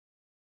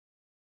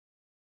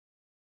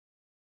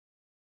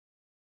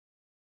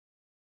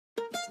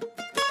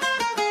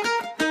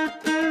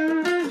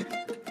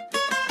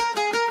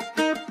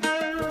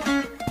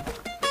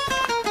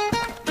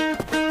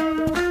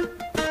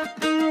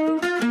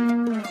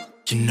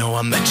You know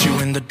I met you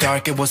in the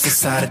dark, it was a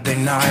Saturday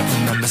night.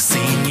 Remember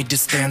seeing you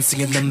just dancing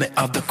in the middle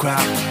of the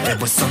crowd. There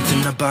was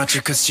something about you,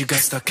 cause you got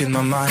stuck in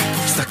my mind.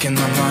 Stuck in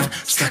my mind,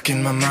 stuck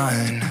in my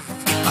mind.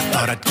 I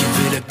thought I'd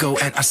give it a go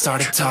and I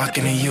started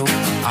talking to you.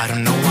 I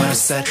don't know what I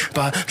said,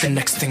 but the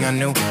next thing I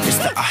knew is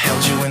that I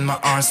held you in my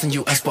arms and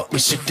you asked what we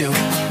should do.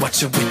 What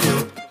should we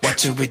do? What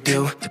should we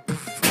do?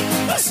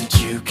 I said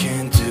you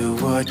can do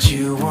what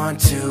you want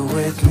to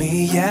with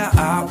me, yeah,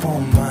 I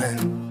won't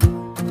mind.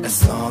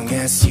 As long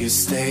as you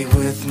stay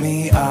with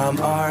me, I'm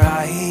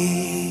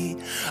alright.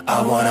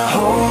 I wanna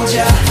hold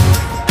ya,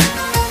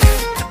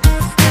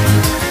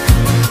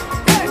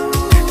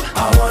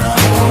 I wanna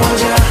hold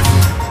ya.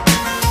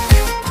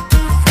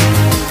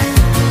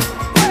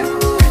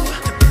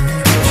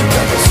 You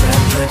got those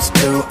red lips,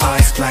 blue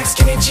eyes, black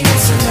skinny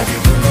jeans. In every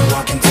room you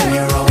walk into,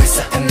 you're always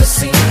setting the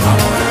scene. I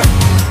wanna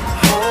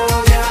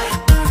hold ya,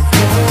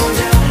 hold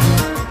ya.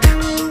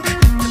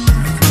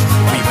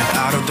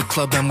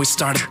 Club and we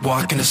started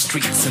walking the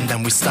streets, and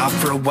then we stopped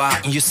for a while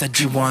and you said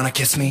you wanna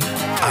kiss me.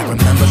 I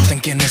remember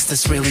thinking, is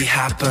this really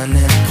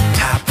happening?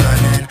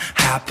 Happening,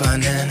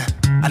 happening.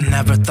 I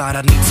never thought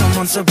I'd meet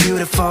someone so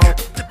beautiful.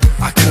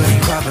 I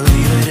couldn't quite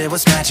believe it, it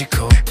was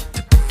magical.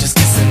 Just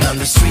kissing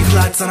under street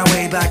lights on our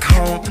way back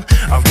home.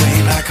 Our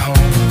way back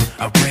home,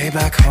 our way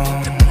back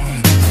home.